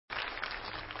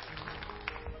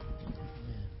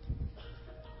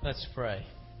Let's pray.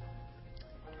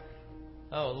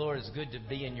 Oh, Lord, it's good to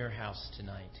be in your house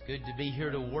tonight. Good to be here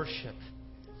to worship,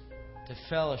 to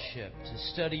fellowship, to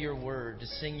study your word, to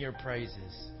sing your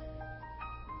praises.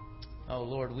 Oh,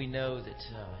 Lord, we know that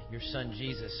your Son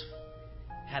Jesus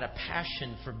had a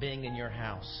passion for being in your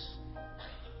house.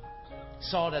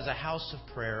 Saw it as a house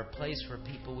of prayer, a place where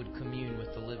people would commune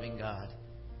with the living God.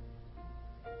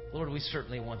 Lord, we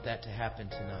certainly want that to happen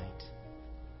tonight.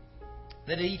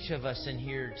 That each of us in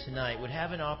here tonight would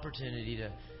have an opportunity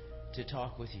to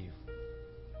talk with you,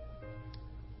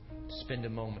 to spend a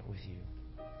moment with you,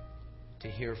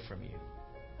 to hear from you.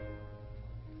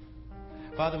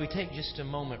 Father, we take just a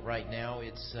moment right now.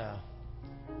 It's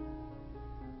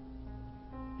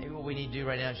maybe what we need to do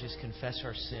right now is just confess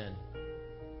our sin.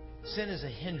 Sin is a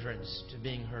hindrance to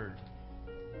being heard.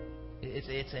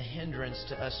 It's a hindrance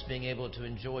to us being able to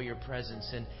enjoy your presence.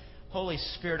 And Holy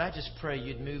Spirit, I just pray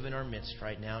you'd move in our midst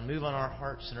right now and move on our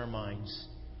hearts and our minds.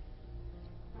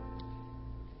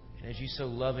 And as you so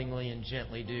lovingly and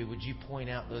gently do, would you point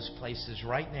out those places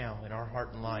right now in our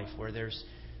heart and life where there's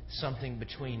something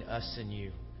between us and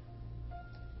you?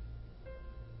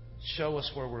 Show us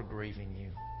where we're grieving you.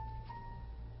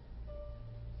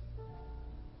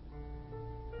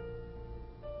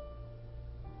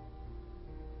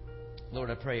 Lord,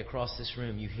 I pray across this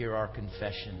room you hear our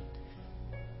confession.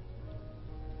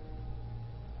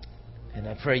 And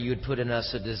I pray you would put in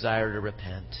us a desire to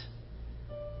repent,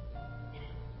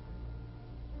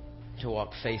 to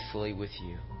walk faithfully with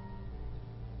you.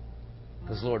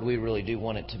 Because, Lord, we really do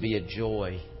want it to be a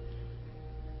joy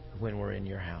when we're in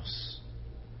your house,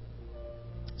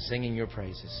 singing your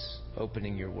praises,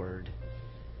 opening your word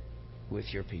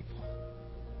with your people.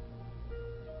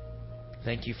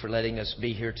 Thank you for letting us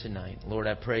be here tonight. Lord,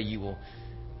 I pray you will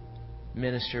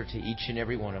minister to each and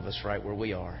every one of us right where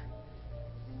we are.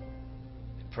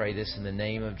 I pray this in the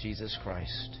name of Jesus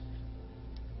Christ.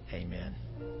 Amen.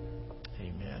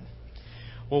 Amen.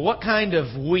 Well, what kind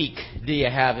of week do you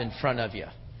have in front of you?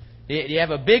 Do you have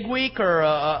a big week or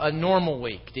a normal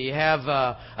week? Do you have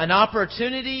an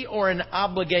opportunity or an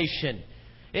obligation?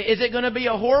 Is it going to be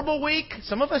a horrible week?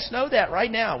 Some of us know that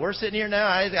right now. We're sitting here now.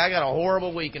 I got a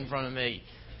horrible week in front of me.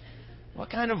 What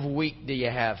kind of week do you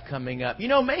have coming up? You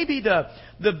know, maybe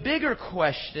the bigger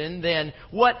question than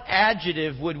what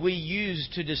adjective would we use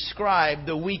to describe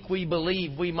the week we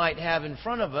believe we might have in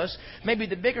front of us, maybe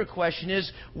the bigger question is,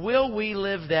 will we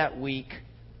live that week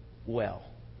well?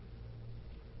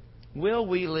 Will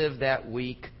we live that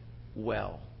week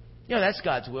well? You know, that's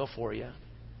God's will for you.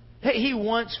 He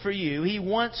wants for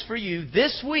you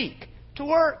this week to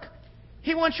work.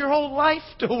 He wants your whole life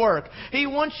to work. He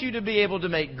wants you to be able to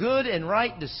make good and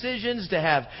right decisions, to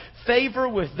have favor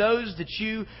with those that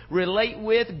you relate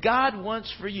with. God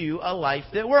wants for you a life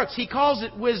that works. He calls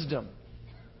it wisdom.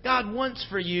 God wants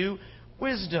for you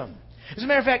wisdom. As a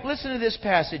matter of fact, listen to this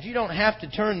passage. You don't have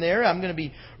to turn there. I'm going to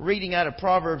be reading out of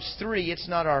Proverbs 3. It's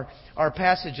not our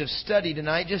passage of study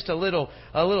tonight, just a little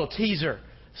teaser.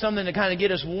 Something to kind of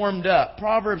get us warmed up.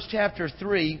 Proverbs chapter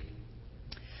 3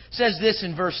 says this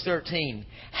in verse 13.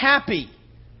 Happy.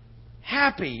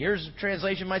 Here's a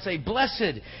translation might say,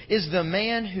 blessed is the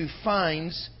man who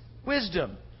finds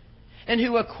wisdom and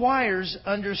who acquires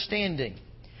understanding.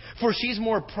 For she's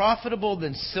more profitable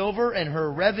than silver, and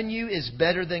her revenue is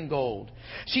better than gold.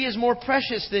 She is more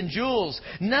precious than jewels.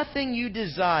 Nothing you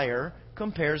desire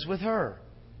compares with her.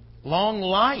 Long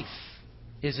life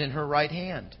is in her right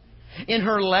hand. In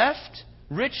her left,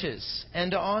 riches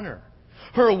and honor.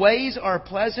 Her ways are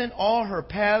pleasant, all her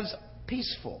paths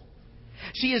peaceful.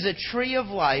 She is a tree of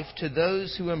life to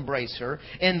those who embrace her,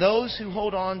 and those who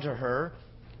hold on to her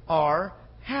are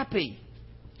happy.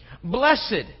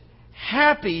 Blessed,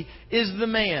 happy is the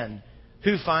man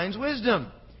who finds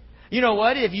wisdom. You know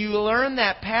what? If you learn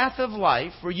that path of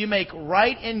life where you make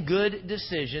right and good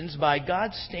decisions by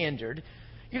God's standard,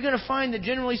 you're going to find that,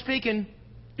 generally speaking,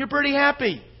 you're pretty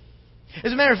happy.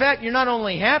 As a matter of fact, you're not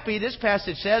only happy, this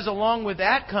passage says, along with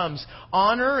that comes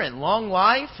honor and long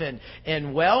life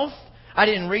and wealth. I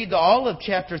didn't read all of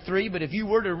chapter 3, but if you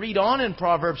were to read on in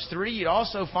Proverbs 3, you'd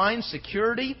also find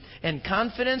security and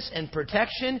confidence and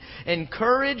protection and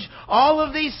courage. All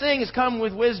of these things come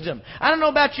with wisdom. I don't know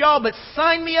about y'all, but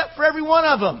sign me up for every one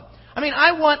of them. I mean,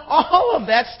 I want all of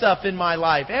that stuff in my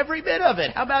life, every bit of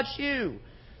it. How about you?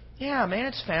 Yeah, man,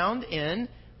 it's found in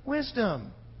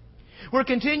wisdom. We're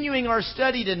continuing our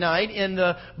study tonight in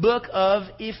the book of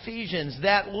Ephesians,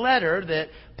 that letter that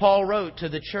Paul wrote to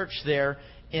the church there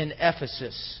in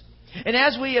Ephesus. And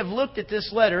as we have looked at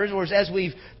this letter, or as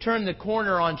we've turned the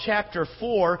corner on chapter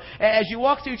 4, as you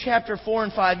walk through chapter 4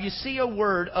 and 5, you see a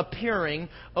word appearing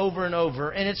over and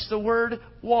over, and it's the word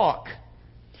walk.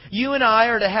 You and I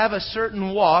are to have a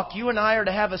certain walk. You and I are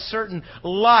to have a certain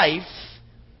life.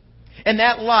 And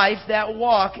that life, that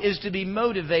walk, is to be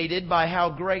motivated by how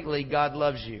greatly God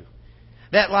loves you.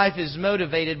 That life is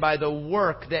motivated by the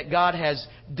work that God has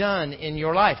done in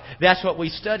your life. That's what we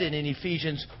studied in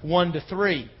Ephesians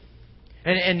 1-3.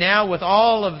 And now with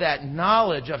all of that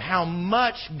knowledge of how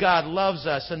much God loves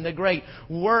us and the great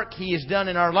work He has done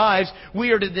in our lives,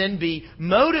 we are to then be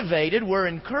motivated, we're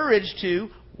encouraged to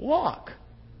walk,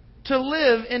 to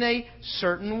live in a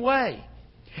certain way.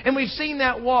 And we've seen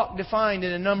that walk defined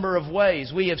in a number of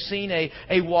ways. We have seen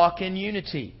a walk in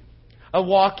unity, a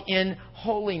walk in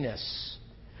holiness.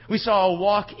 We saw a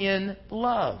walk in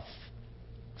love.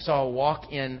 We saw a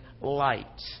walk in light.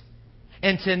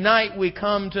 And tonight we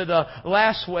come to the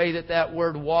last way that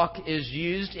word walk is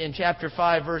used. In chapter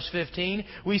 5, verse 15,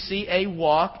 we see a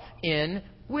walk in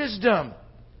wisdom.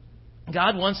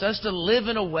 God wants us to live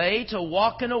in a way, to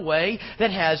walk in a way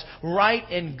that has right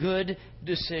and good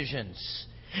decisions.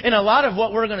 And a lot of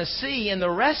what we're going to see in the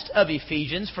rest of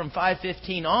Ephesians from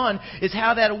 5:15 on is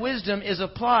how that wisdom is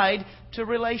applied to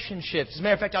relationships. As a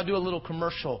matter of fact, I'll do a little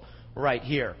commercial right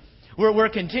here. We're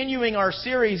continuing our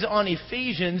series on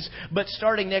Ephesians, but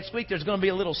starting next week, there's going to be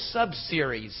a little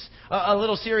sub-series, a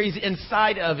little series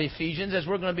inside of Ephesians, as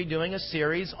we're going to be doing a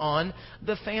series on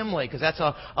the family, because that's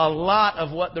a lot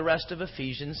of what the rest of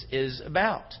Ephesians is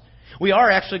about. We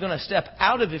are actually going to step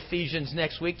out of Ephesians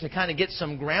next week to kind of get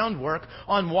some groundwork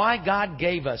on why God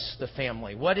gave us the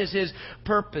family. What is His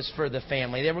purpose for the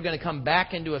family? Then we're going to come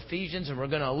back into Ephesians and we're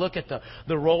going to look at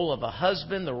the role of a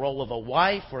husband, the role of a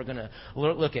wife. We're going to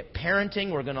look at parenting.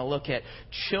 We're going to look at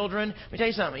children. Let me tell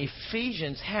you something.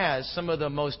 Ephesians has some of the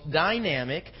most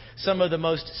dynamic, some of the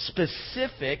most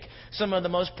specific, some of the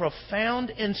most profound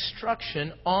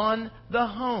instruction on the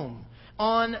home,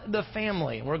 on the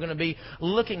family. We're going to be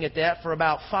looking at that for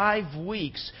about 5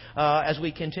 weeks as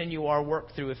we continue our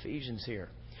work through Ephesians here.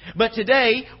 But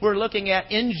today, we're looking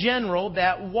at, in general,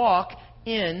 that walk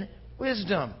in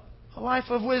wisdom. A life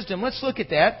of wisdom. Let's look at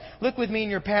that. Look with me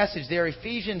in your passage there,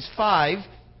 Ephesians 5.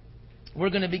 We're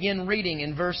going to begin reading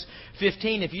in verse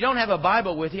 15. If you don't have a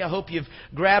Bible with you, I hope you've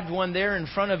grabbed one there in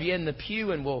front of you in the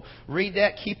pew, and we'll read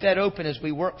that. Keep that open as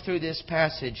we work through this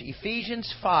passage.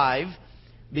 Ephesians 5,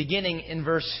 beginning in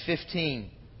verse 15.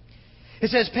 It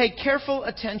says, "Pay careful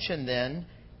attention then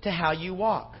to how you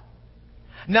walk,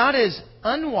 not as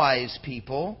unwise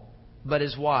people, but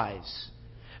as wise,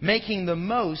 making the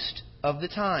most of the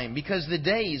time, because the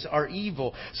days are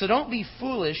evil. So don't be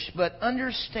foolish, but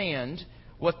understand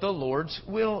what the Lord's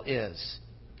will is.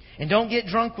 And don't get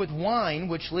drunk with wine,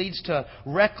 which leads to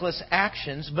reckless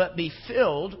actions, but be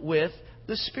filled with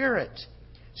the Spirit,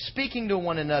 speaking to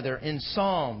one another in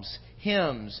psalms,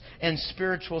 hymns, and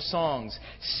spiritual songs,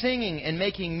 singing and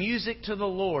making music to the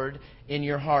Lord in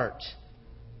your heart,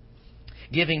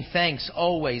 giving thanks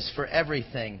always for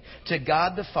everything to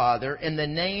God the Father in the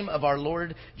name of our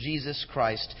Lord Jesus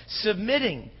Christ,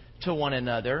 submitting to one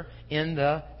another in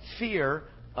the fear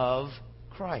of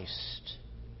Christ."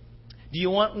 Do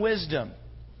you want wisdom?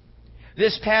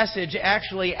 This passage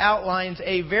actually outlines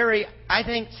a very, I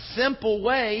think, simple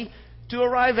way to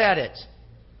arrive at it.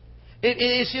 It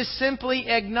is just simply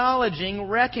acknowledging,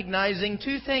 recognizing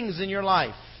 2 things in your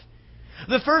life.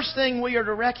 The first thing we are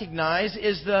to recognize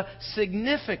is the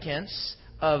significance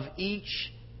of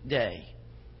each day.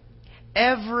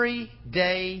 Every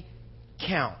day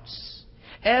counts.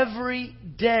 Every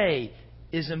day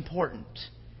is important.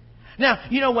 Now,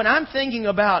 when I'm thinking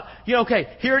about, okay,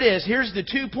 here it is. Here's the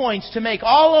 2 points to make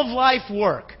all of life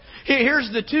work. Here's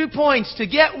the 2 points to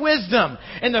get wisdom.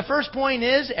 And the first point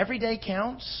is, every day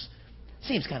counts.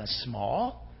 Seems kind of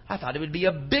small. I thought it would be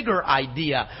a bigger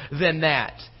idea than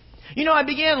that. I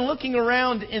began looking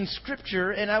around in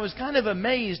Scripture, and I was kind of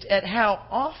amazed at how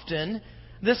often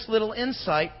this little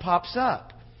insight pops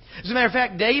up. As a matter of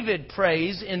fact, David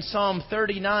prays in Psalm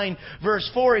 39, verse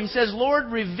 4. He says,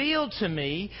 "Lord, reveal to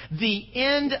me the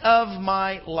end of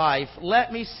my life.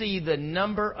 Let me see the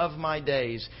number of my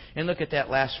days." And look at that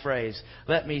last phrase.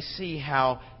 Let me see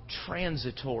how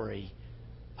transitory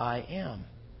I am.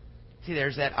 See,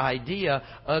 there's that idea,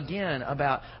 again,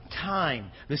 about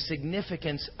time, the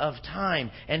significance of time,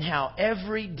 and how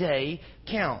every day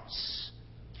counts.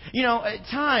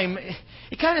 Time,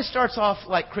 it kind of starts off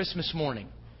like Christmas morning.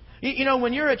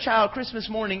 When you're a child, Christmas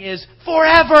morning is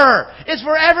forever. It's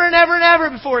forever and ever and ever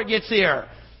before it gets here.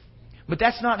 But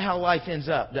that's not how life ends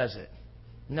up, does it?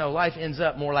 No, life ends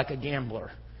up more like a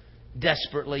gambler.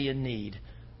 desperately in need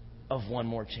of one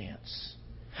more chance.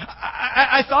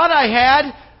 I thought I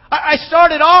had. I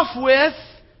started off with...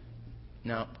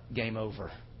 No, game over.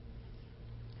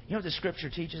 You know what the Scripture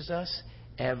teaches us?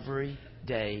 Every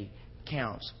day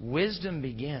counts. Wisdom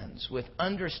begins with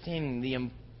understanding the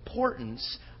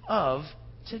importance of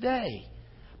today.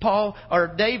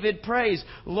 David prays,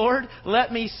 Lord,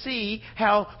 let me see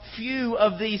how few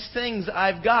of these things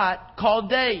I've got called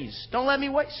days. Don't let me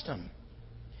waste them.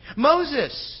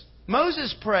 Moses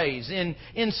prays in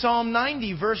Psalm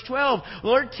 90, verse 12,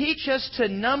 Lord, teach us to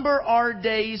number our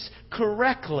days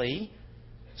correctly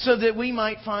so that we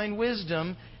might find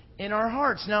wisdom in our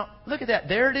hearts. Now, look at that.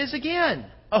 There it is again.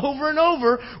 Over and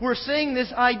over, we're seeing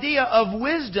this idea of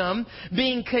wisdom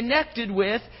being connected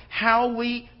with how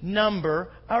we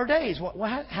number our days. Well,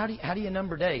 how do you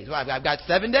number days? Well, I've got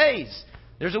 7 days.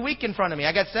 There's a week in front of me.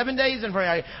 I got 7 days in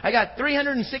front of me. I got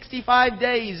 365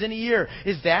 days in a year.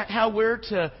 Is that how we're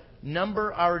to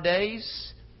number our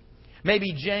days?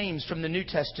 Maybe James from the New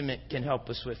Testament can help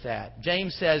us with that.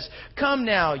 James says, come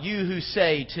now, you who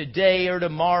say, today or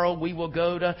tomorrow we will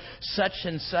go to such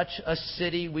and such a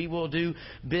city. We will do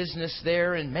business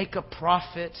there and make a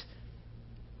profit.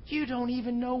 You don't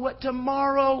even know what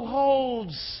tomorrow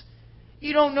holds.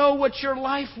 You don't know what your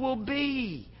life will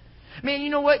be. Man,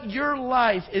 you know what? Your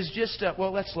life is just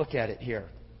well, let's look at it here.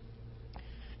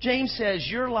 James says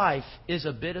your life is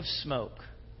a bit of smoke.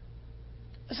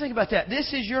 Let's think about that.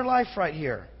 This is your life right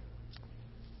here.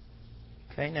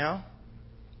 Okay, now.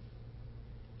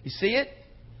 You see it?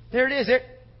 There it is.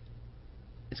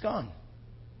 It's gone.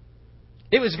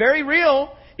 It was very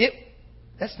real.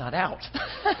 That's not out.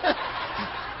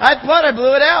 I thought I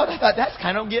blew it out. I thought, that's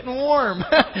kind of getting warm.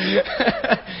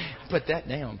 Put that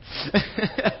down.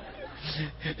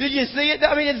 Did you see it?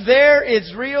 I mean, it's there.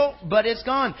 It's real, but it's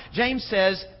gone. James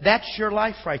says, that's your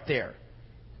life right there.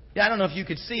 Yeah, I don't know if you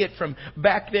could see it from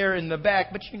back there in the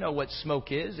back, but you know what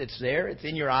smoke is. It's there. It's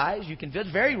in your eyes. You can feel it.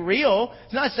 It's very real.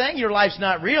 It's not saying your life's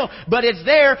not real, but it's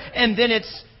there and then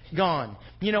it's gone.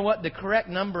 You know what? The correct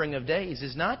numbering of days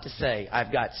is not to say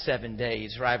I've got 7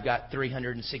 days or I've got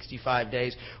 365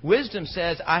 days. Wisdom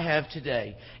says I have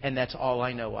today, and that's all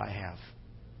I know I have.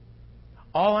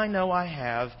 All I know I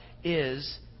have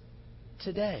is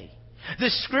today. The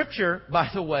Scripture, by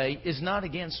the way, is not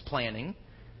against planning.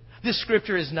 The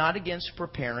Scripture is not against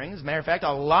preparing. As a matter of fact,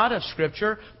 a lot of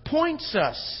Scripture points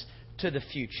us to the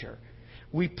future.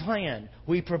 We plan,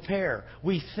 we prepare,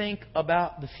 we think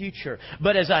about the future.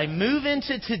 But as I move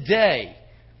into today,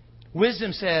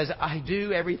 wisdom says, I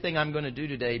do everything I'm going to do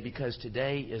today because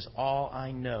today is all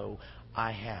I know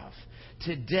I have.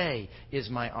 Today is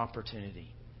my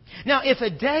opportunity. Now, if a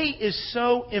day is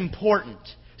so important,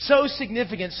 so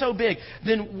significant, so big,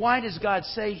 then why does God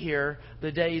say here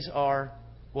the days are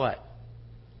what?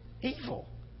 Evil.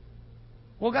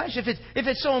 Well, gosh, if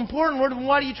it's so important, Lord,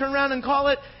 why do you turn around and call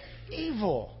it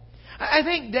evil? I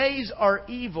think days are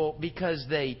evil because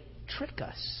they trick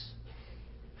us.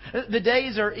 The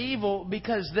days are evil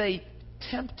because they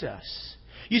tempt us.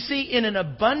 You see, in an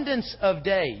abundance of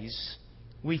days,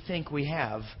 we think we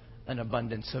have an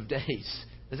abundance of days.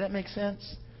 Does that make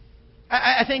sense?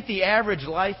 I think the average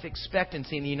life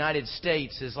expectancy in the United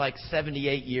States is like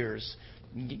 78 years,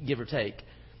 give or take.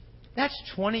 That's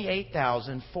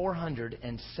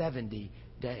 28,470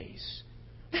 days.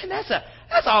 Man, that's a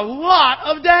lot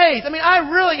of days. I mean, I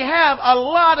really have a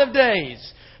lot of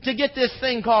days to get this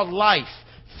thing called life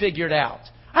figured out.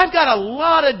 I've got a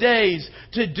lot of days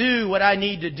to do what I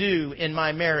need to do in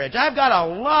my marriage. I've got a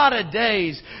lot of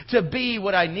days to be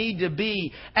what I need to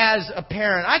be as a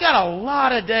parent. I got a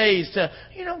lot of days to,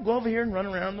 go over here and run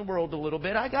around the world a little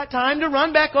bit. I got time to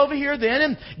run back over here then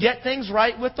and get things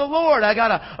right with the Lord. I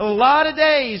got a lot of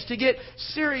days to get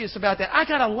serious about that. I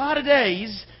got a lot of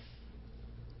days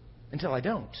until I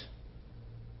don't.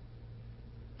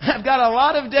 I've got a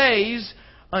lot of days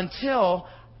until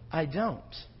I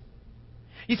don't.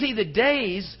 You see, the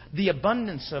days, the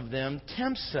abundance of them,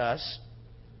 tempts us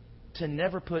to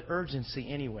never put urgency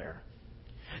anywhere.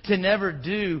 To never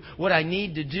do what I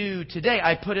need to do today.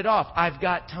 I put it off. I've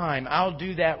got time. I'll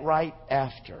do that right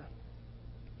after.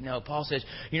 No, Paul says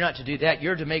you're not to do that.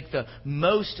 You're to make the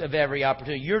most of every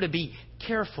opportunity. You're to be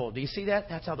careful. Do you see that?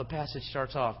 That's how the passage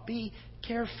starts off. Be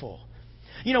careful.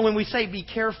 When we say be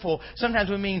careful, sometimes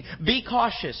we mean be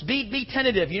cautious, be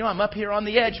tentative. I'm up here on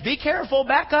the edge. Be careful,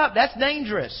 back up. That's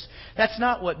dangerous. That's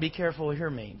not what be careful here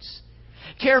means.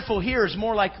 Careful here is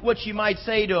more like what you might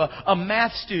say to a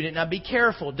math student. Now be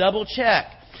careful, double check.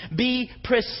 Be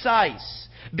precise.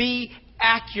 Be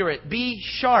accurate. Be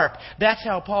sharp. That's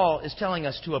how Paul is telling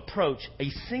us to approach a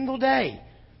single day.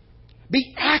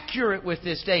 Be accurate with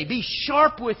this day. Be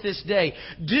sharp with this day.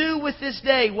 Do with this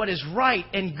day what is right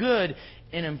and good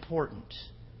and important.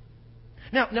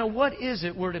 Now, what is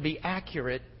it we're to be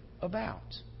accurate about?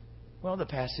 Well, the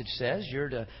passage says you're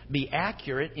to be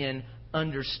accurate in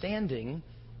understanding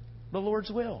the Lord's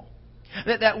will.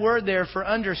 That word there for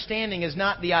understanding is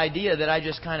not the idea that I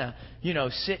just kind of,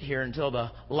 sit here until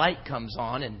the light comes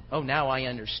on and, oh, now I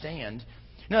understand.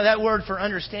 No, that word for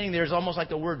understanding there is almost like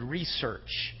the word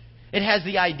research. It has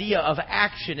the idea of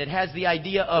action. It has the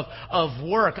idea of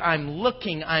work. I'm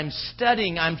looking. I'm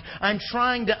studying. I'm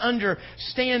trying to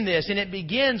understand this. And it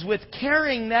begins with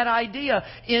carrying that idea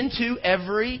into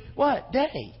every,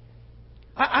 day.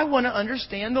 I want to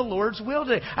understand the Lord's will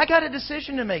today. I got a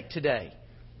decision to make today.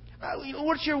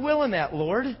 What's your will in that,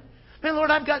 Lord? Man,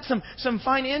 Lord, I've got some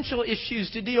financial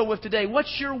issues to deal with today.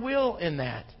 What's your will in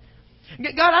that?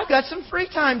 God, I've got some free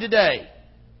time today.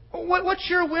 What's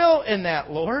your will in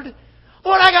that, Lord?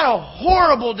 Lord, I got a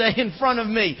horrible day in front of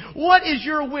me. What is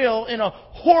your will in a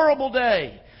horrible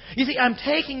day? You see, I'm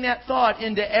taking that thought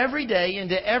into every day,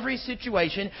 into every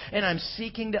situation, and I'm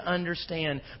seeking to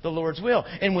understand the Lord's will.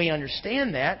 And we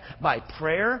understand that by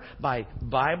prayer, by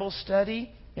Bible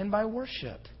study, and by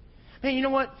worship. Man, you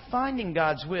know what? Finding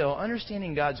God's will,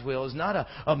 understanding God's will is not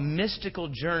a mystical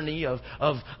journey of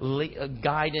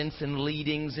guidance and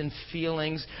leadings and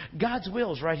feelings. God's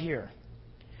will is right here.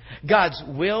 God's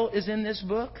will is in this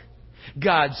book.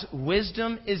 God's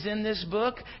wisdom is in this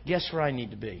book. Guess where I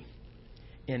need to be?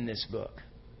 In this book.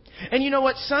 And you know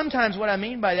what? Sometimes what I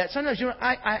mean by that, sometimes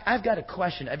I've got a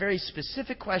question, a very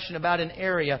specific question about an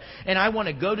area, and I want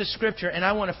to go to Scripture and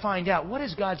I want to find out, what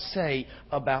does God say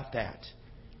about that?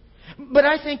 But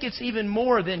I think it's even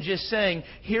more than just saying,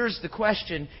 here's the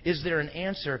question, is there an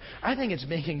answer? I think it's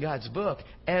being in God's book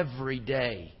every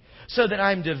day so that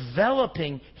I'm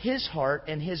developing His heart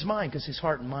and His mind, because His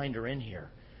heart and mind are in here.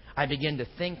 I begin to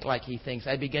think like He thinks.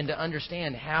 I begin to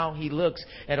understand how He looks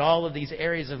at all of these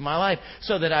areas of my life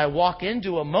so that I walk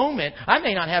into a moment. I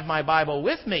may not have my Bible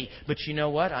with me, but you know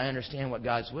what? I understand what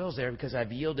God's will is there because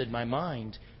I've yielded my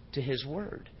mind to His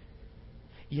Word.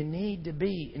 You need to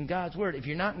be in God's Word. If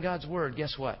you're not in God's Word,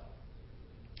 guess what?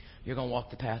 You're going to walk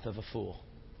the path of a fool.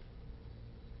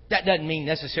 That doesn't mean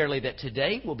necessarily that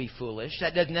today will be foolish.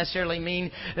 That doesn't necessarily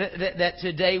mean that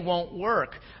today won't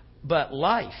work. But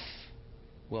life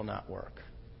will not work.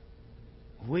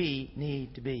 We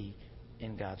need to be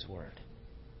in God's Word.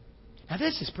 Now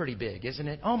this is pretty big, isn't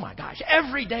it? Oh my gosh,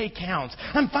 every day counts.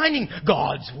 I'm finding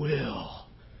God's will.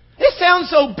 It sounds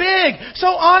so big, so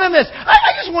ominous.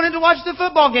 I just wanted to watch the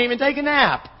football game and take a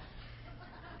nap.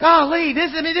 Golly,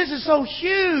 this is so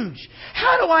huge.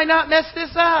 How do I not mess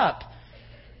this up?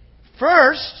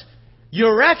 First,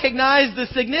 you recognize the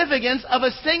significance of a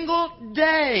single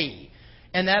day.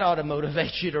 And that ought to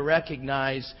motivate you to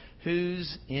recognize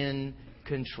who's in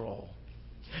control.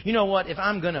 You know what? If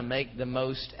I'm going to make the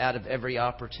most out of every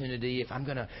opportunity, if I'm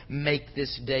going to make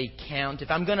this day count, if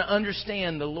I'm going to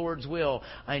understand the Lord's will,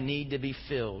 I need to be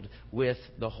filled with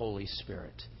the Holy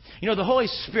Spirit. You know, the Holy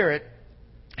Spirit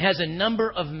has a number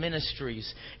of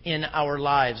ministries in our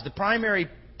lives. The primary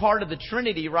part of the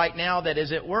Trinity right now that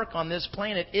is at work on this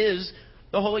planet is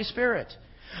the Holy Spirit.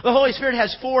 The Holy Spirit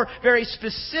has 4 very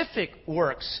specific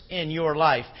works in your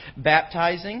life: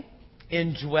 baptizing,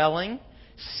 indwelling,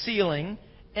 sealing,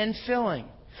 and filling.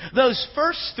 Those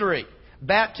first 3,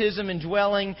 baptism,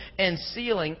 indwelling, and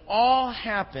sealing, all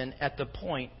happen at the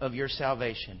point of your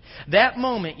salvation. That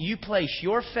moment you place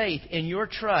your faith and your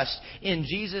trust in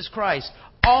Jesus Christ,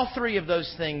 all 3 of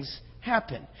those things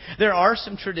happen. There are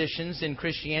some traditions in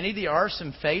Christianity, there are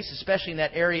some faiths, especially in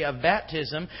that area of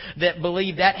baptism, that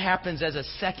believe that happens as a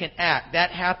second act.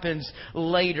 That happens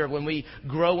later when we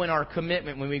grow in our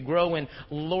commitment, when we grow in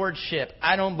lordship.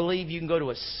 I don't believe you can go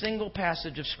to a single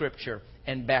passage of Scripture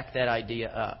and back that idea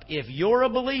up. If you're a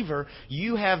believer,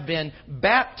 you have been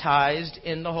baptized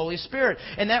in the Holy Spirit.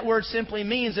 And that word simply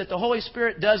means that the Holy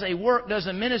Spirit does a work, does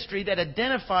a ministry that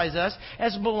identifies us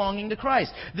as belonging to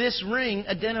Christ. This ring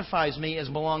identifies me as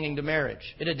belonging to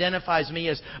marriage. It identifies me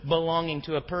as belonging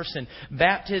to a person.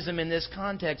 Baptism in this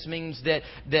context means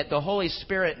that the Holy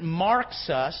Spirit marks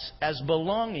us as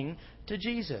belonging to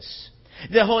Jesus.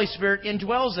 The Holy Spirit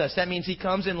indwells us. That means He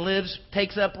comes and lives,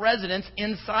 takes up residence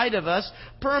inside of us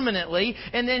permanently,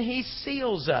 and then He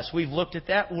seals us. We've looked at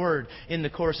that word in the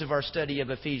course of our study of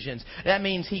Ephesians. That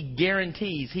means He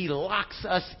guarantees, He locks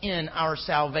us in our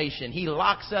salvation. He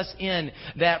locks us in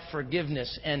that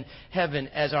forgiveness and heaven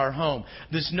as our home.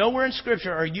 There's nowhere in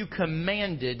Scripture are you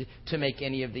commanded to make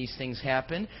any of these things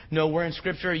happen. Nowhere in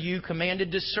Scripture are you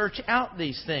commanded to search out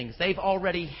these things. They've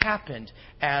already happened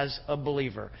as a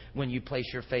believer when you place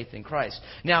your faith in Christ.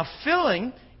 Now,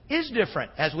 filling is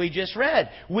different, as we just read.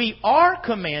 We are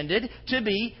commanded to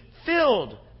be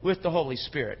filled with the Holy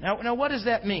Spirit. Now, what does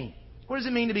that mean? What does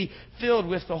it mean to be filled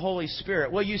with the Holy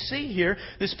Spirit? Well, you see here,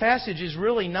 this passage is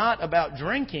really not about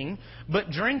drinking,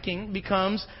 but drinking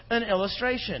becomes an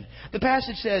illustration. The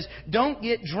passage says, don't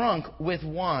get drunk with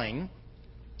wine,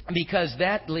 because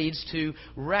that leads to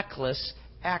reckless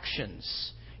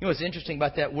actions. You know what's interesting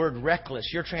about that word reckless?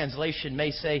 Your translation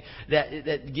may say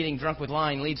that getting drunk with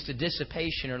wine leads to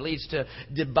dissipation or leads to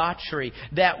debauchery.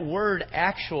 That word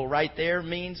actual right there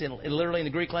means, literally in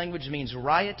the Greek language, means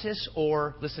riotous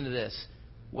or, listen to this,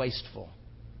 wasteful.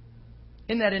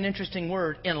 Isn't that an interesting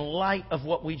word in light of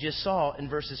what we just saw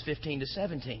in verses 15 to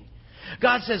 17?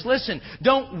 God says, listen,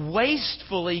 don't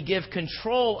wastefully give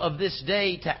control of this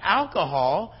day to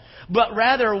alcohol, but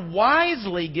rather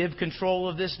wisely give control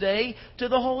of this day to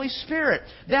the Holy Spirit.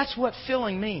 That's what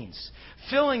filling means.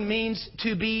 Filling means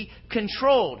to be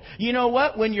controlled. You know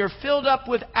what? When you're filled up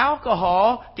with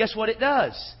alcohol, guess what it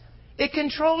does? It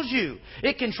controls you.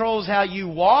 It controls how you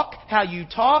walk, how you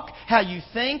talk, how you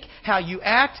think, how you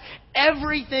act.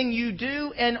 Everything you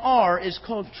do and are is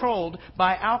controlled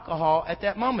by alcohol at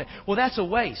that moment. Well, that's a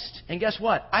waste. And guess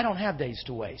what? I don't have days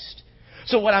to waste.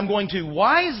 So what I'm going to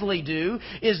wisely do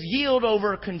is yield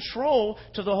over control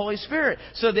to the Holy Spirit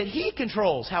so that He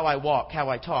controls how I walk, how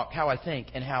I talk, how I think,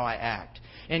 and how I act.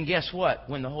 And guess what?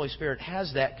 When the Holy Spirit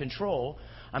has that control,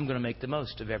 I'm going to make the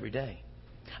most of every day.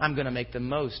 I'm going to make the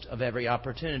most of every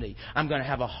opportunity. I'm going to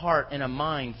have a heart and a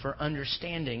mind for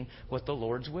understanding what the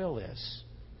Lord's will is.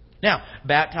 Now,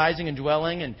 baptizing and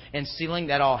dwelling and sealing,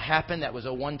 that all happened. That was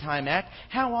a one-time act.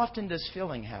 How often does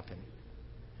filling happen?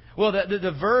 Well,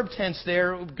 the verb tense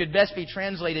there could best be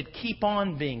translated, keep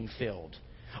on being filled.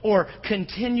 Or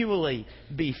continually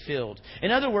be filled.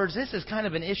 In other words, this is kind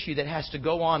of an issue that has to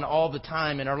go on all the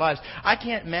time in our lives. I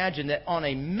can't imagine that on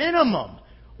a minimum,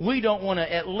 we don't want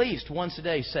to at least once a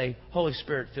day say, Holy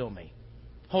Spirit, fill me.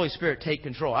 Holy Spirit, take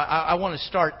control. I want to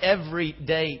start every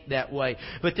day that way.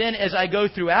 But then as I go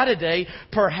throughout a day,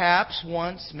 perhaps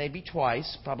once, maybe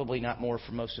twice, probably not more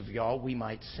for most of y'all, we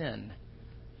might sin.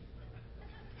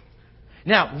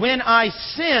 Now, when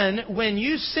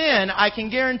you sin, I can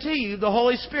guarantee you the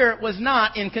Holy Spirit was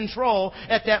not in control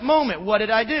at that moment. What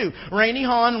did I do? Rainy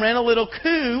Hahn ran a little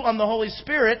coup on the Holy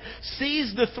Spirit,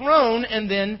 seized the throne, and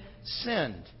then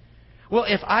sinned. Well,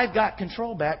 if I've got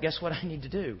control back, guess what I need to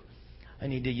do? I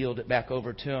need to yield it back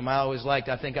over to Him. I always liked,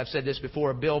 I think I've said this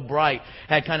before, Bill Bright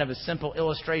had kind of a simple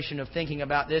illustration of thinking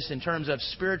about this in terms of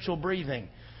spiritual breathing.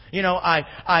 You know,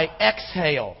 I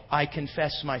exhale, I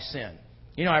confess my sin.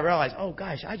 You know, I realize, oh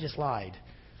gosh, I just lied.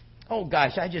 Oh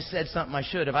gosh, I just said something I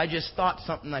should have. I just thought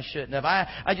something I shouldn't have.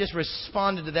 I just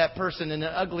responded to that person in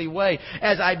an ugly way.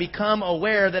 As I become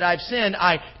aware that I've sinned,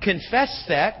 I confess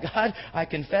that. God, I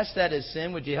confess that as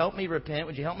sin. Would you help me repent?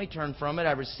 Would you help me turn from it?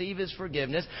 I receive His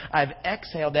forgiveness. I've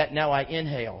exhaled that. Now I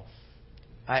inhale.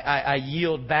 I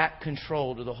yield back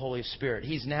control to the Holy Spirit.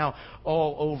 He's now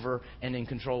all over and in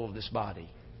control of this body.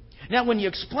 Now, when you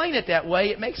explain it that way,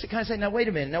 it makes it kind of say, now, wait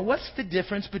a minute. Now, what's the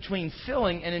difference between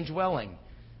filling and indwelling?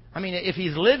 I mean, if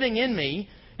He's living in me,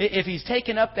 if He's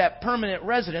taken up that permanent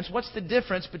residence, what's the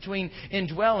difference between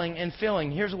indwelling and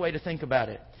filling? Here's a way to think about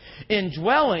it.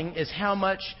 Indwelling is how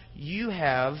much you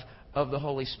have of the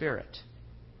Holy Spirit.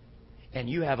 And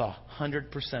you have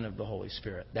 100% of the Holy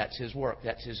Spirit. That's His work.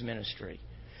 That's His ministry.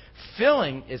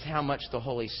 Filling is how much the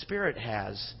Holy Spirit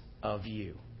has of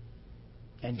you.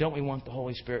 And don't we want the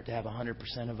Holy Spirit to have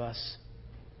 100% of us?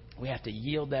 We have to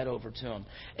yield that over to Him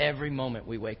every moment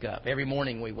we wake up. Every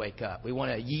morning we wake up. We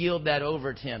want to yield that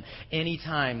over to Him any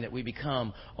time that we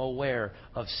become aware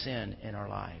of sin in our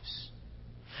lives.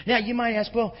 Now, you might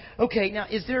ask, well, okay, now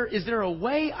is there a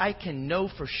way I can know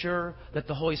for sure that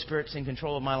the Holy Spirit's in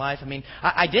control of my life? I mean,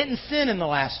 I didn't sin in the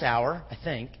last hour,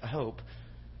 I hope.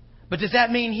 But does that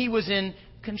mean He was in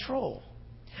control?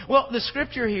 Well, the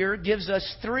Scripture here gives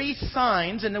us 3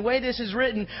 signs, and the way this is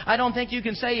written, I don't think you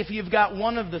can say if you've got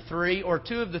one of the 3 or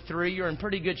 2 of the 3, you're in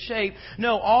pretty good shape.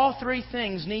 No, all 3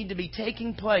 things need to be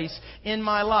taking place in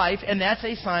my life, and that's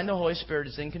a sign the Holy Spirit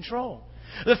is in control.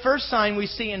 The first sign we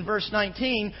see in verse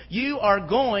 19, you are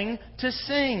going to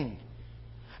sing.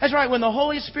 That's right. When the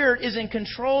Holy Spirit is in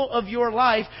control of your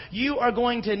life, you are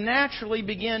going to naturally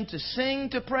begin to sing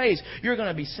to praise. You're going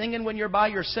to be singing when you're by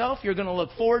yourself. You're going to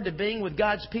look forward to being with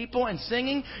God's people and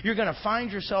singing. You're going to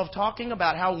find yourself talking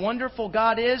about how wonderful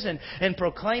God is and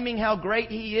proclaiming how great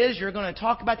He is. You're going to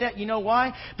talk about that. You know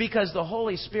why? Because the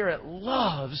Holy Spirit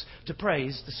loves to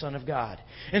praise the Son of God.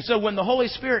 And so when the Holy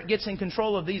Spirit gets in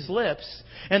control of these lips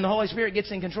and the Holy Spirit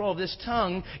gets in control of this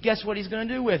tongue, guess what He's going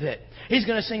to do with it? He's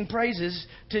going to sing praises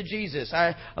to Jesus.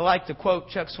 I like the quote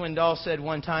Chuck Swindoll said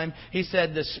one time. He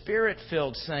said, "The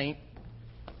Spirit-filled saint,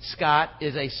 Scott,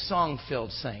 is a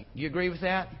song-filled saint." Do you agree with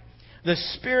that? The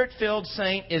Spirit-filled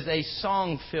saint is a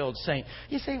song-filled saint.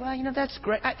 You say, well, that's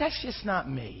great. That's just not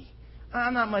me.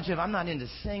 I'm not into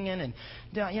singing. And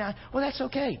well, that's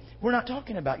okay. We're not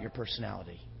talking about your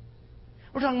personality.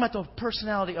 We're talking about the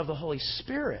personality of the Holy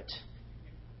Spirit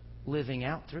living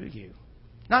out through you.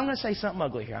 Now, I'm going to say something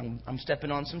ugly here. I'm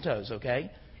stepping on some toes,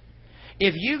 okay?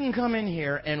 If you can come in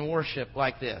here and worship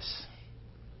like this.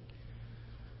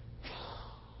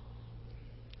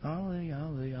 Hallelujah,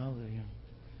 hallelujah, hallelujah.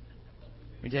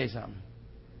 Let me tell you something.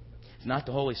 It's not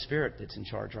the Holy Spirit that's in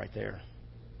charge right there.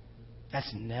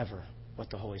 That's never what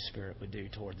the Holy Spirit would do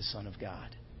toward the Son of God.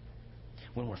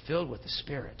 When we're filled with the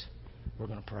Spirit, we're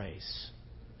going to praise.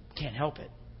 Can't help it.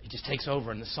 It just takes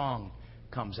over and the song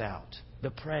comes out.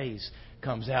 The praise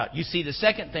comes out. You see the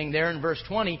second thing there in verse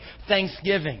 20,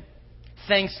 thanksgiving.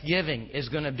 Thanksgiving is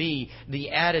going to be the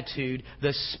attitude,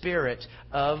 the spirit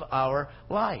of our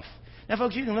life. Now,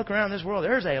 folks, you can look around this world.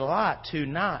 There's a lot to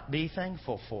not be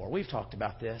thankful for. We've talked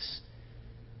about this.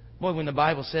 Boy, when the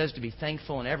Bible says to be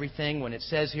thankful in everything, when it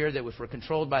says here that if we're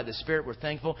controlled by the Spirit, we're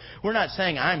thankful, we're not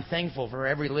saying I'm thankful for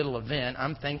every little event.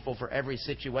 I'm thankful for every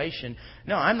situation.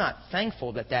 No, I'm not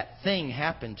thankful that that thing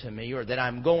happened to me or that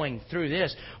I'm going through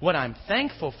this. What I'm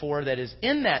thankful for that is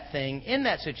in that thing, in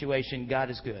that situation,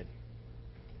 God is good.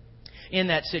 In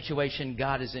that situation,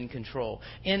 God is in control.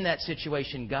 In that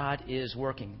situation, God is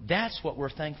working. That's what we're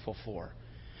thankful for.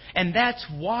 And that's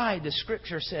why the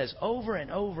Scripture says over and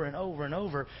over and over and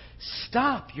over,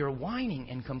 stop your whining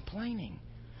and complaining.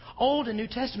 Old and New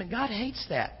Testament, God hates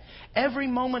that. Every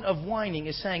moment of whining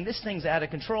is saying, this thing's out of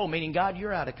control, meaning, God,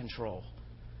 you're out of control.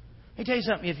 Let me tell you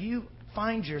something. If you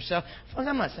find yourself...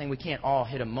 I'm not saying we can't all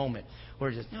hit a moment where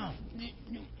it's just...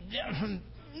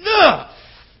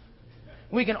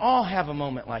 We can all have a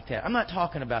moment like that. I'm not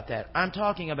talking about that. I'm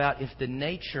talking about if the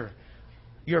nature...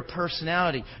 your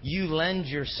personality, you lend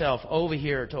yourself over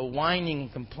here to whining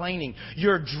and complaining.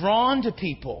 You're drawn to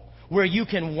people where you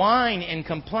can whine and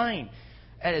complain.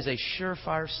 That is a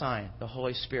surefire sign the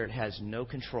Holy Spirit has no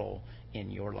control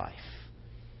in your life.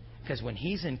 Because when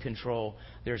He's in control,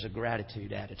 there's a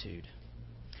gratitude attitude.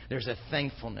 There's a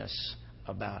thankfulness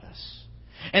about us.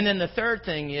 And then the third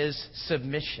thing is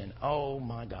submission. Oh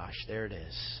my gosh, there it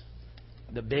is.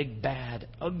 The big, bad,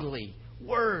 ugly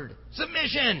word.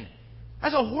 Submission.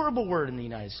 That's a horrible word in the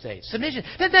United States. Submission.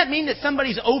 Doesn't that mean that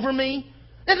somebody's over me?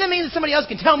 Doesn't that mean that somebody else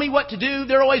can tell me what to do?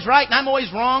 They're always right and I'm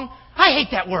always wrong? I hate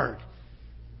that word.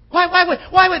 Why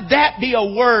would that be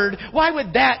a word? Why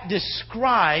would that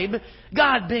describe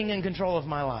God being in control of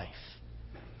my life?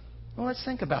 Well, let's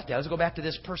think about that. Let's go back to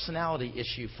this personality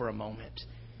issue for a moment.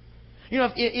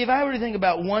 If I were to think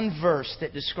about one verse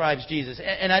that describes Jesus,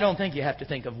 and I don't think you have to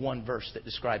think of one verse that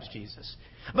describes Jesus.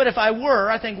 But if I were,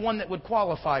 I think one that would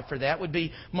qualify for that would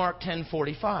be Mark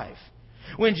 10:45.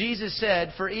 When Jesus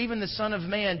said, "For even the Son of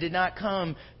Man did not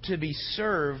come to be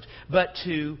served, but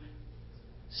to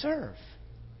serve."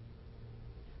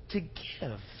 To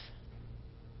give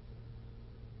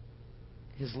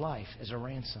His life as a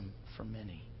ransom for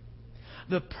many.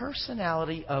 The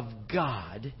personality of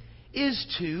God is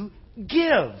to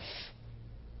give.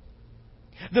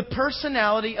 The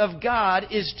personality of God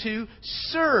is to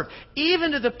serve.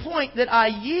 Even to the point that I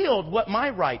yield what my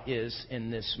right is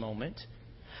in this moment.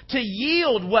 To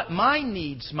yield what my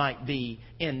needs might be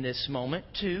in this moment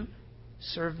to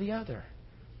serve the other.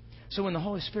 So when the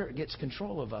Holy Spirit gets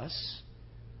control of us,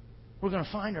 we're going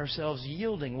to find ourselves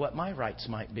yielding what my rights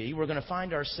might be. We're going to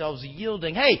find ourselves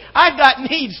yielding, hey, I've got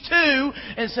needs too.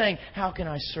 And saying, how can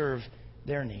I serve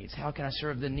their needs? How can I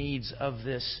serve the needs of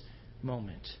this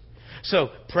moment? So,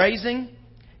 praising,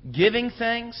 giving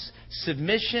thanks,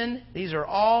 submission, these are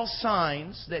all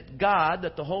signs that God,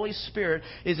 that the Holy Spirit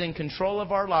is in control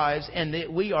of our lives and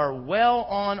that we are well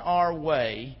on our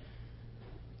way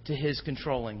to His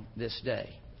controlling this day.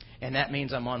 And that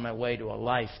means I'm on my way to a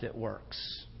life that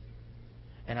works.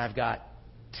 And I've got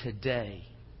today.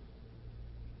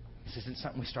 This isn't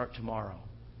something we start tomorrow.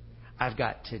 I've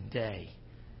got today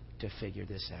to figure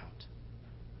this out.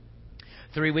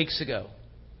 3 weeks ago,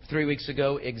 3 weeks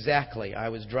ago exactly, I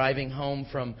was driving home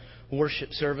from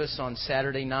worship service on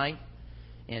Saturday night,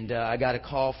 and I got a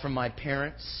call from my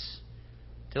parents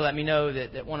to let me know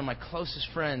that one of my closest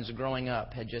friends growing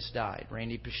up had just died,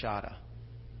 Randy Pichata.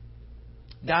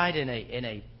 Died in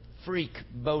a freak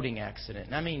boating accident.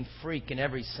 And I mean freak in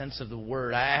every sense of the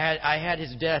word. I had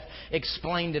his death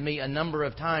explained to me a number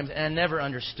of times, and I never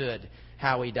understood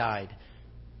how he died.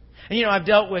 And I've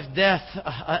dealt with death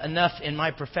enough in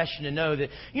my profession to know that,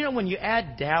 when you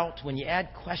add doubt, when you add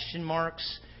question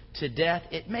marks to death,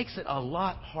 it makes it a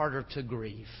lot harder to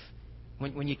grieve.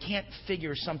 When you can't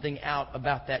figure something out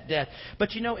about that death. But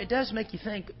it does make you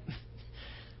think,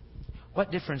 what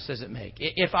difference does it make?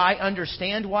 If I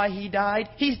understand why he died,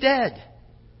 he's dead.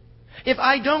 If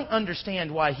I don't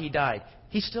understand why he died,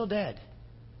 he's still dead.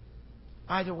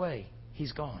 Either way,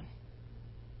 he's gone.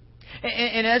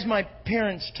 And as my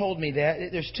parents told me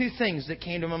that, there's two things that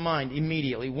came to my mind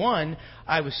immediately. One,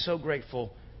 I was so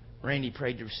grateful Randy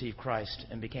prayed to receive Christ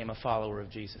and became a follower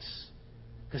of Jesus.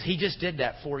 Because he just did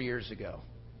that 4 years ago.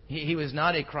 He was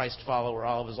not a Christ follower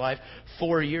all of his life.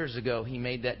 4 years ago, he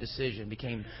made that decision,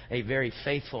 became a very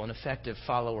faithful and effective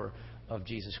follower of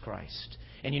Jesus Christ.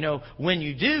 And when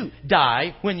you do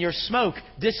die, when your smoke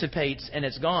dissipates and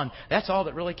it's gone, that's all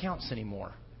that really counts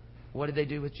anymore. What did they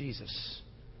do with Jesus?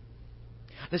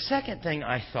 The second thing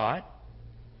I thought,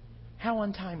 how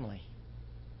untimely.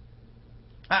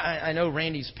 I know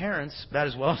Randy's parents about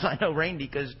as well as I know Randy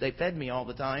because they fed me all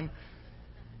the time.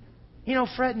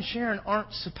 Fred and Sharon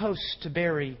aren't supposed to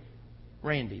bury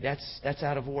Randy. That's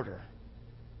out of order.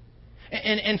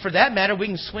 And for that matter, we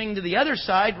can swing to the other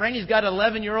side. Randy's got an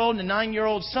 11-year-old and a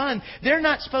 9-year-old son. They're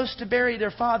not supposed to bury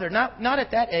their father. Not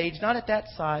at that age, not at that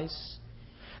size.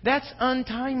 That's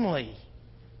untimely.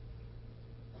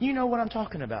 You know what I'm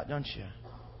talking about, don't you?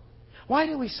 Why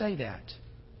do we say that?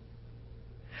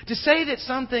 To say that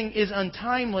something is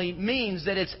untimely means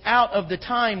that it's out of the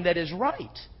time that is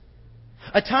right.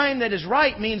 A time that is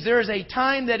right means there is a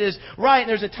time that is right and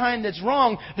there's a time that's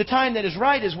wrong. The time that is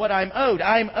right is what I'm owed.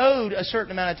 I'm owed a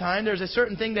certain amount of time. There's a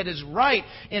certain thing that is right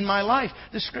in my life.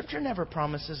 The Scripture never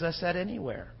promises us that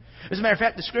anywhere. As a matter of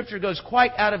fact, the Scripture goes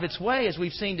quite out of its way, as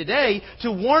we've seen today,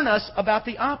 to warn us about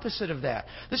the opposite of that.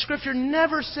 The Scripture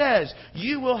never says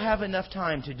you will have enough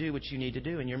time to do what you need to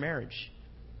do in your marriage.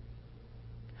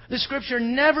 The Scripture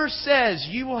never says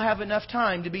you will have enough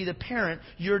time to be the parent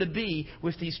you're to be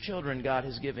with these children God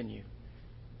has given you.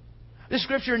 The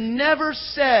Scripture never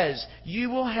says you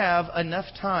will have enough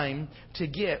time to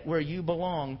get where you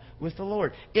belong with the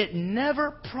Lord. It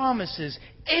never promises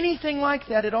anything like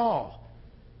that at all.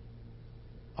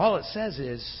 All it says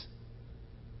is,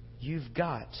 you've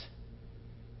got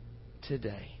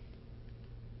today.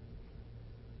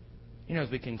 As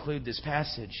we conclude this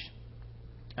passage,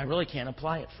 I really can't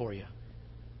apply it for you.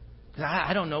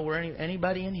 I don't know where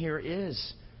anybody in here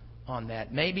is on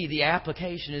that. Maybe the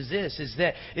application is this,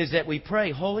 is that we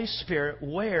pray, Holy Spirit,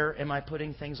 where am I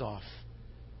putting things off?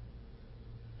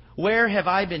 Where have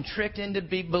I been tricked into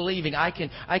believing I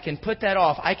can put that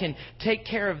off? I can take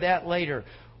care of that later.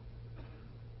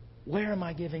 Where am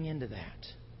I giving into that?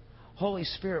 Holy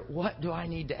Spirit, what do I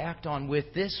need to act on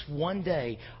with this one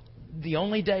day, the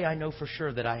only day I know for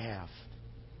sure that I have?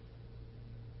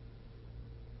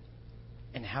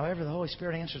 And however the Holy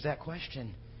Spirit answers that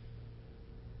question,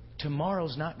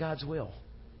 tomorrow's not God's will.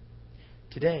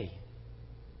 Today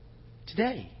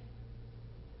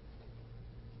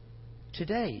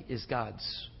is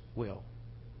God's will.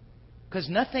 Because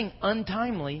nothing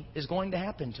untimely is going to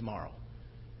happen tomorrow.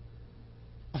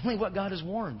 Only what God has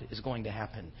warned is going to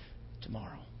happen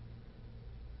tomorrow.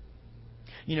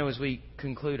 As we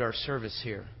conclude our service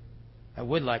here, I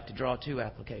would like to draw two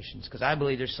applications, because I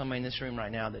believe there's somebody in this room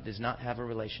right now that does not have a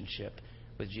relationship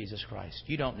with Jesus Christ.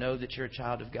 You don't know that you're a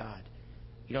child of God.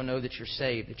 You don't know that you're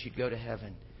saved, that you'd go to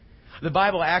heaven. The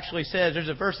Bible actually says, there's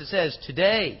a verse that says,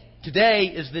 today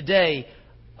is the day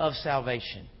of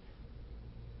salvation.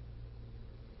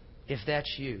 If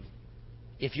that's you,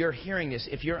 if you're hearing this,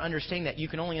 if you're understanding that, you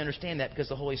can only understand that because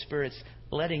the Holy Spirit's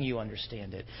letting you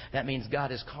understand it. That means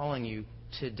God is calling you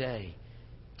today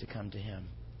to come to Him.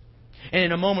 And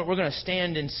in a moment, we're going to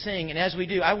stand and sing. And as we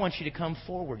do, I want you to come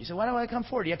forward. You say, why do I come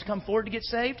forward? Do you have to come forward to get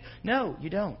saved? No,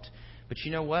 you don't. But you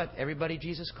know what? Everybody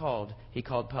Jesus called, He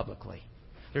called publicly.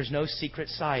 There's no secret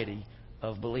society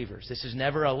of believers. This is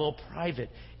never a little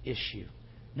private issue.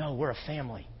 No, we're a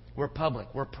family. We're public.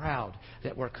 We're proud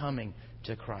that we're coming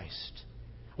to Christ.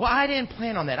 Well, I didn't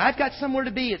plan on that. I've got somewhere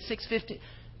to be at 6:50.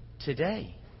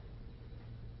 Today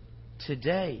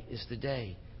is the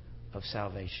day of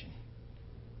salvation.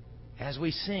 As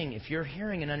we sing, if you're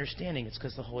hearing and understanding, it's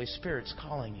because the Holy Spirit's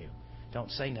calling you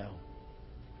Don't say no.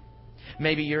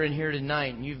 Maybe you're in here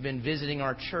tonight and you've been visiting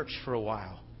our church for a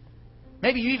while.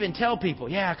 Maybe you even tell people,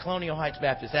 yeah, Colonial Heights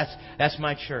Baptist, that's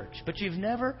my church. But you've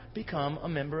never become a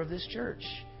member of this church.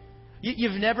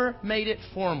 You've never made it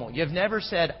formal. You've never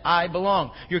said, I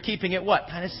belong. You're keeping it what?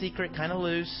 Kind of secret, kind of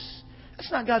loose.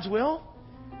 That's not God's will.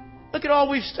 Look at all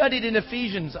we've studied in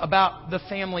Ephesians about the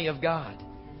family of God.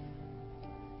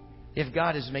 If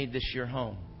God has made this your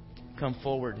home, come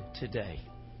forward today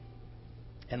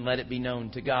and let it be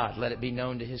known to God. Let it be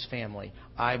known to His family.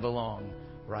 I belong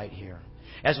right here.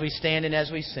 As we stand and as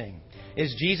we sing,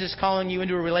 is Jesus calling you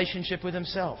into a relationship with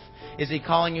Himself? Is He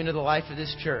calling you into the life of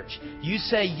this church? You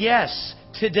say yes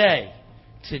today.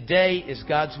 Today is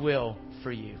God's will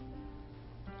for you.